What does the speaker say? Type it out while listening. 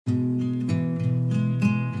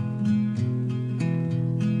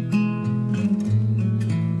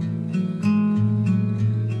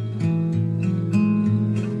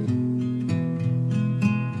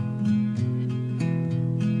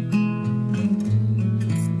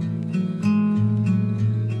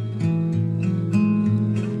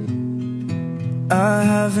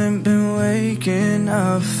haven't been waking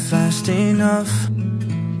up fast enough.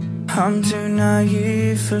 I'm too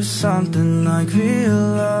naive for something like real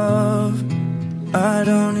love. I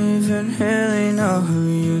don't even really know who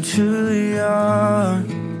you truly are.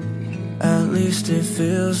 At least it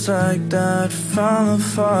feels like that from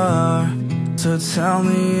afar. So tell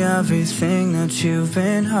me everything that you've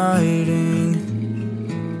been hiding.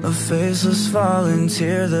 A faceless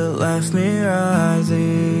volunteer that left me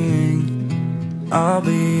writhing. I'll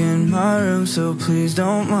be in my room, so please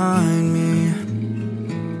don't mind me.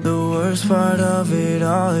 The worst part of it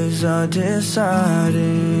all is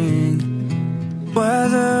deciding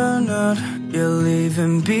whether or not you'll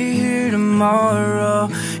even be here tomorrow.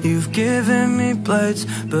 You've given me blades,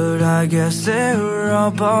 but I guess they were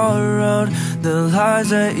all borrowed. The lies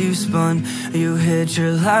that you spun, you hid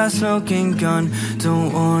your last smoking gun.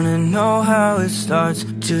 Don't wanna know how it starts,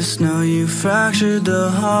 just know you fractured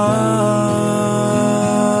the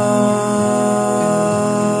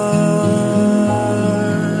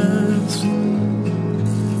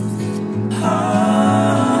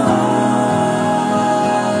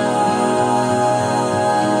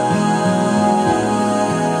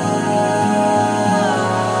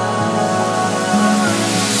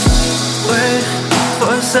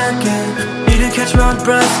second, need to catch my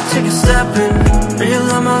breath, take a step in,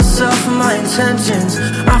 realign myself and my intentions.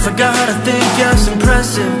 I forgot how to think, yeah, it's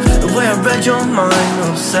impressive, the way I read your mind,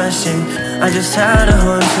 no obsession. I just had a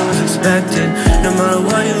hunch, it was expected. No matter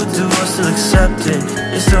what you do, I still accept it.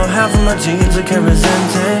 You're still half of my genes, I can't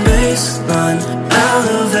resent it. Baseline,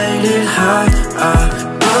 elevated high, I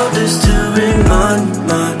wrote this to remind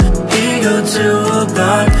my ego to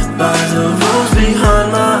abide by the rules behind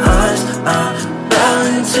my eyes. I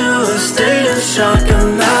into a state of shock,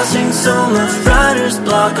 amassing so much writer's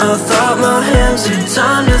block. I thought my hands had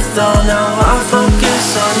time to thaw. Now I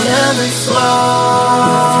focus on every flaw.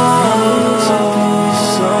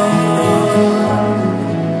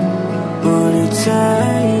 But it's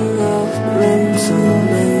tearing up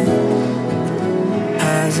mentally.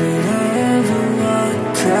 Has it ever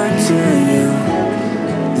occurred to you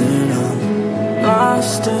that I'm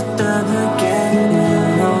lost at the beginning?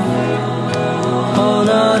 Hold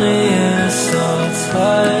on to you so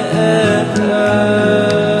tight, it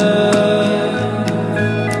hurts.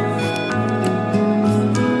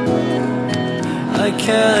 I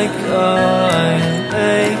can't let go, I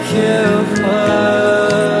make you hurt.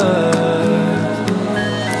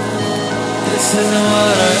 This isn't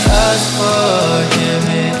what I asked for, give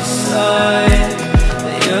me a sign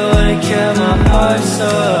that you wouldn't kill my heart,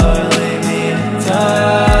 so leave me to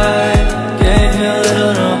die. Gave you a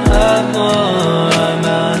little, don't have more.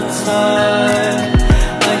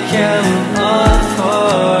 I can't move on for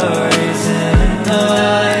a reason,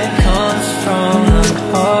 and it comes from the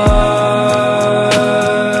heart.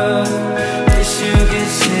 Wish you could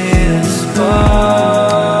see the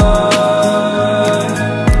spark.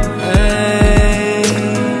 Hey,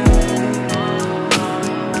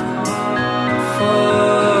 for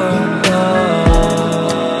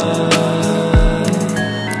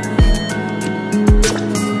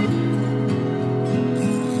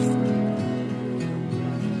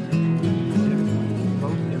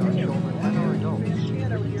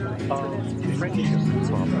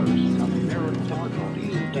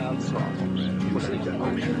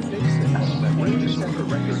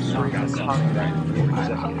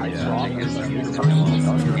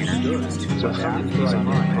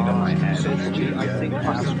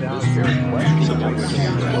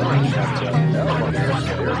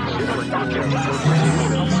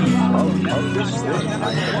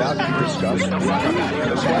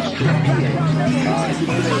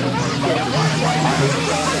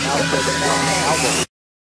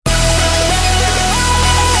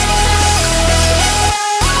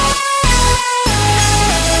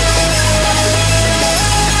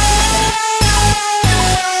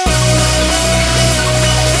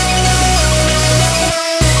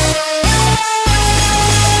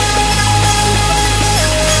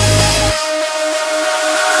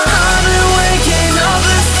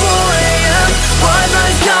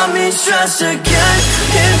stressed again,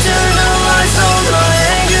 internalize all my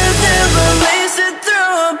anger, then release it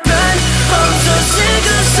through a pen. I'm so sick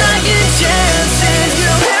of second chance.